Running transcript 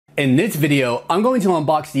In this video, I'm going to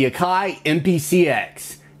unbox the Akai MPC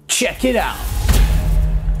X. Check it out.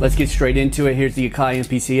 Let's get straight into it. Here's the Akai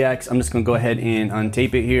MPC X. I'm just gonna go ahead and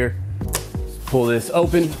untape it here. Pull this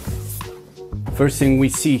open. First thing we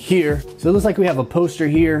see here, so it looks like we have a poster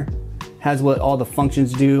here. Has what all the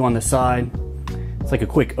functions do on the side. It's like a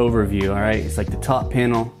quick overview, all right? It's like the top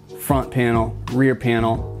panel, front panel, rear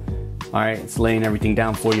panel. All right, it's laying everything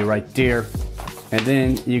down for you right there. And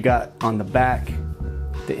then you got on the back,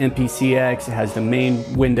 the MPC X. It has the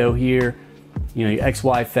main window here. You know, your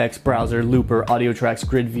XY effects, browser, looper, audio tracks,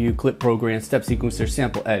 grid view, clip program, step sequencer,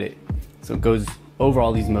 sample edit. So it goes over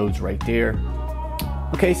all these modes right there.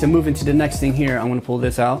 Okay, so moving to the next thing here, I'm gonna pull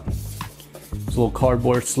this out. There's a little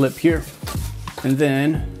cardboard slip here. And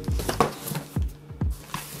then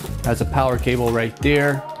has a power cable right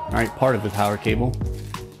there. All right, part of the power cable.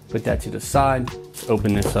 Put that to the side. Let's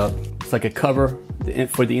open this up. It's like a cover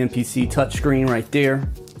for the MPC touchscreen right there.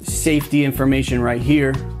 Safety information right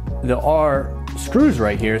here. There are screws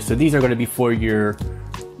right here. So these are going to be for your,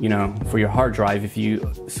 you know, for your hard drive. If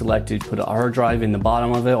you selected put a hard drive in the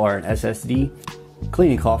bottom of it or an SSD.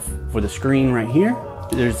 Cleaning cloth for the screen right here.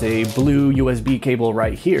 There's a blue USB cable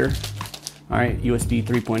right here. All right, USB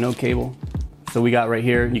 3.0 cable. So we got right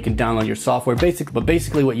here, you can download your software.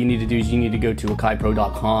 Basically what you need to do is you need to go to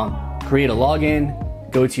akaipro.com, create a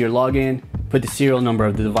login, go to your login, put the serial number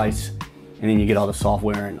of the device, and then you get all the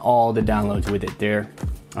software and all the downloads with it there.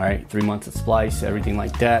 All right, 3 months of splice, everything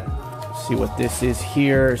like that. Let's see what this is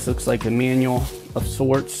here. This looks like a manual of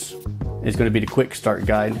sorts. It's gonna be the quick start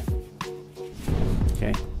guide.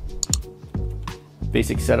 Okay.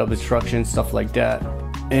 Basic setup instructions, stuff like that.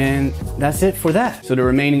 And that's it for that. So the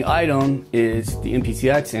remaining item is the MPC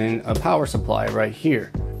X and a power supply right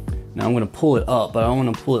here. Now I'm gonna pull it up, but I don't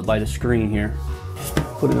wanna pull it by the screen here.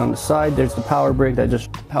 Put it on the side. There's the power brick.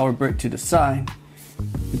 Power brick to the side.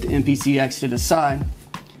 Put the MPC X to the side.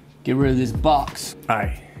 Get rid of this box. All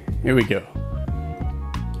right, here we go.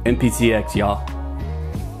 MPC X, y'all.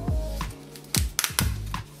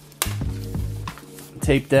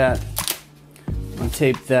 Tape that.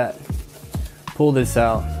 Untape that. Pull this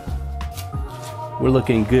out. We're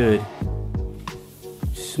looking good.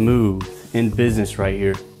 Smooth. In business right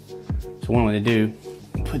here. So what I'm gonna do,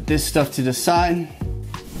 put this stuff to the side.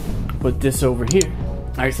 Put this over here.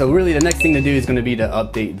 All right, so really the next thing to do is gonna be to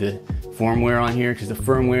update the firmware on here, because the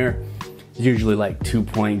firmware is usually like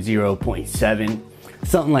 2.0.7,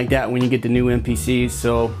 something like that when you get the new MPCs.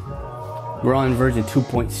 So we're on version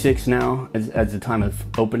 2.6 now as the time of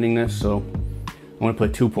opening this. So I want to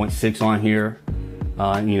put 2.6 on here.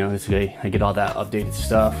 You know, this way I get all that updated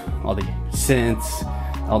stuff, all the synths,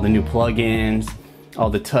 all the new plugins, all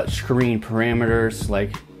the touch screen parameters,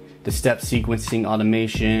 like the step sequencing,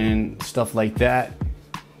 automation, stuff like that.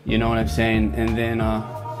 You know what I'm saying? And then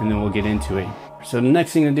we'll get into it. So the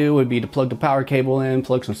next thing to do would be to plug the power cable in,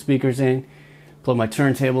 plug some speakers in, plug my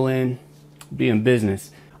turntable in, be in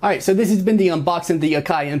business. All right, so this has been the unboxing of the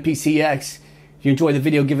Akai MPC X. If you enjoyed the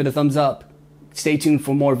video, give it a thumbs up. Stay tuned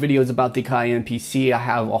for more videos about the Akai MPC. I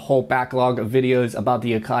have a whole backlog of videos about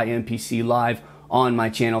the Akai MPC live on my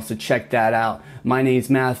channel, so check that out. My name is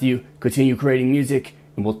Matthew. Continue creating music,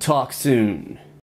 and we'll talk soon.